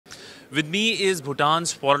With me is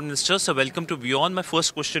Bhutan's Foreign Minister. So welcome to WION. My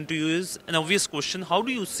first question to you is an obvious question. How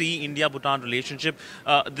do you see India-Bhutan relationship?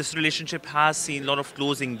 This relationship has seen a lot of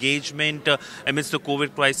close engagement amidst the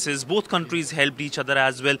COVID crisis. Both countries helped each other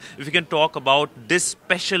as well. If you can talk about this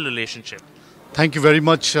special relationship. Thank you very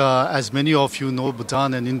much. As many of you know,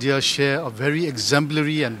 Bhutan and India share a very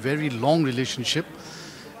exemplary and very long relationship.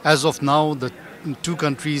 As of now, the two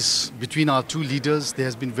countries, between our two leaders, there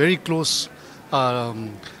has been very close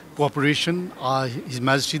cooperation. His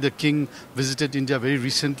Majesty the King visited India very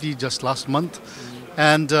recently, just last month.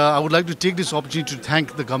 And I would like to take this opportunity to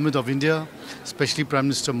thank the Government of India, especially Prime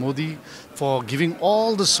Minister Modi, for giving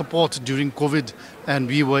all the support during COVID. And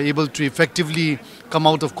we were able to effectively come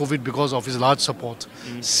out of COVID because of his large support.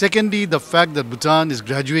 Secondly, the fact that Bhutan is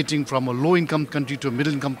graduating from a low-income country to a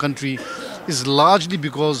middle-income country is largely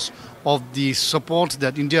because of the support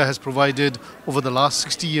that India has provided over the last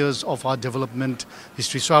 60 years of our development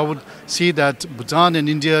history. So I would say that Bhutan and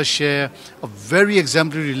India share a very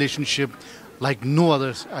exemplary relationship like no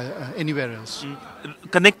others anywhere else.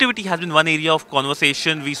 Connectivity has been one area of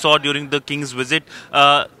conversation we saw during the King's visit.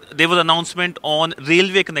 There was an announcement on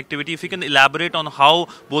railway connectivity. If you can elaborate on how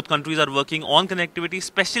both countries are working on connectivity,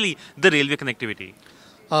 especially the railway connectivity.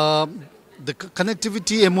 The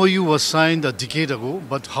connectivity MOU was signed a decade ago,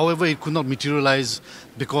 but however it could not materialize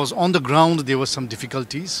because on the ground there were some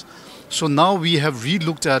difficulties. So now we have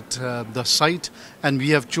re-looked at the site and we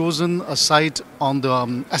have chosen a site on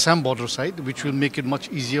the Assam border side, which will make it much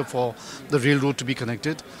easier for the railroad to be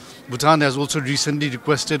connected. Bhutan has also recently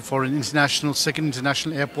requested for an second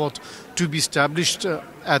international airport to be established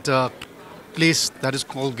at a place that is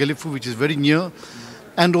called Gelifu, which is very near.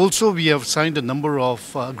 And also we have signed a number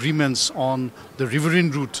of agreements on the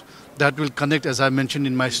riverine route that will connect, as I mentioned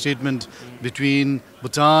in my statement, between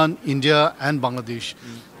Bhutan, India and Bangladesh.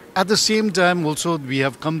 At the same time also we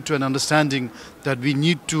have come to an understanding that we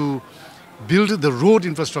need to build the road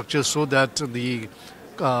infrastructure so that the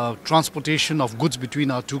transportation of goods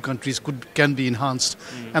between our two countries can be enhanced.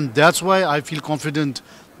 And that's why I feel confident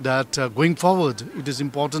that going forward it is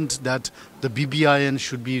important that the BBIN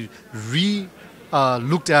should be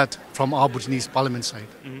looked at from our Bhutanese parliament side.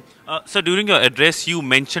 So during your address, you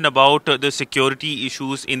mentioned about the security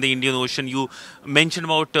issues in the Indian Ocean. You mentioned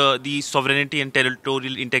about the sovereignty and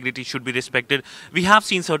territorial integrity should be respected. We have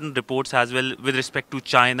seen certain reports as well with respect to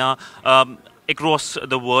China across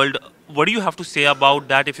the world. What do you have to say about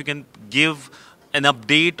that? If you can give an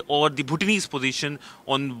update or the Bhutanese position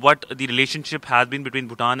on what the relationship has been between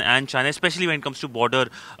Bhutan and China, especially when it comes to border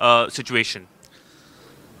situation.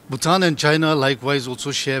 Bhutan and China likewise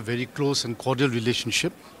also share very close and cordial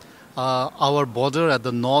relationship. Our border at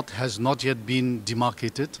the north has not yet been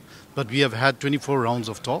demarcated, but we have had 24 rounds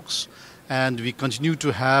of talks and we continue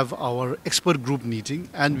to have our expert group meeting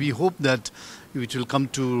and we hope that it will come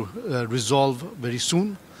to resolve very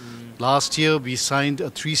soon. Last year we signed a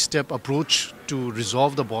 3-step approach to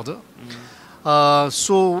resolve the border.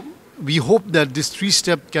 So we hope that this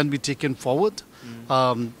 3-step can be taken forward.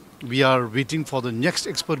 We are waiting for the next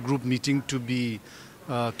expert group meeting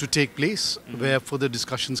to take place, where further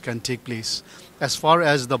discussions can take place. As far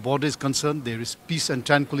as the border is concerned, there is peace and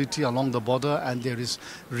tranquility along the border, and there is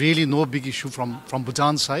really no big issue from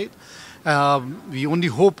Bhutan's side. We only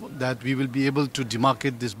hope that we will be able to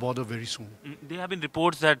demarcate this border very soon. There have been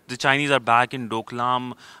reports that the Chinese are back in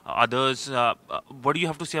Doklam, others. What do you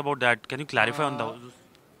have to say about that? Can you clarify on those?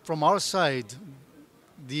 From our side,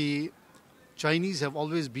 the Chinese have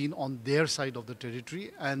always been on their side of the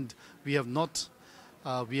territory, and we have not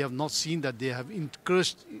seen that they have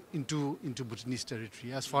encroached into Bhutanese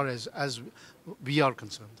territory as far as we are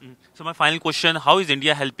concerned. So my final question, how is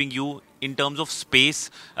India helping you in terms of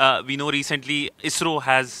space? We know recently ISRO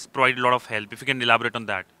has provided a lot of help. If you can elaborate on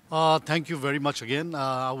that. Thank you very much again.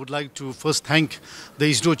 I would like to first thank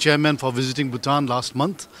the ISRO chairman for visiting Bhutan last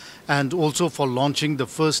month and also for launching the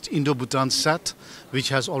first Indo-Bhutan SAT, which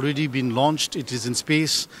has already been launched. It is in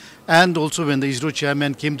space. And also when the ISRO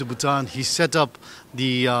chairman came to Bhutan, he set up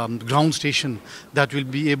the ground station that will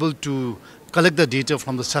be able to collect the data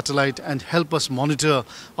from the satellite and help us monitor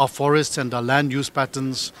our forests and our land use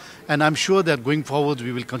patterns. And I'm sure that going forward,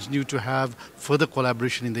 we will continue to have further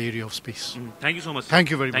collaboration in the area of space. Thank you so much. Thank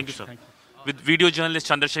you very much. Thank you, sir. With video journalist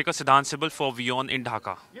Chandrasekhar, Sidhant, Sibbal for WION in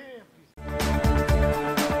Dhaka.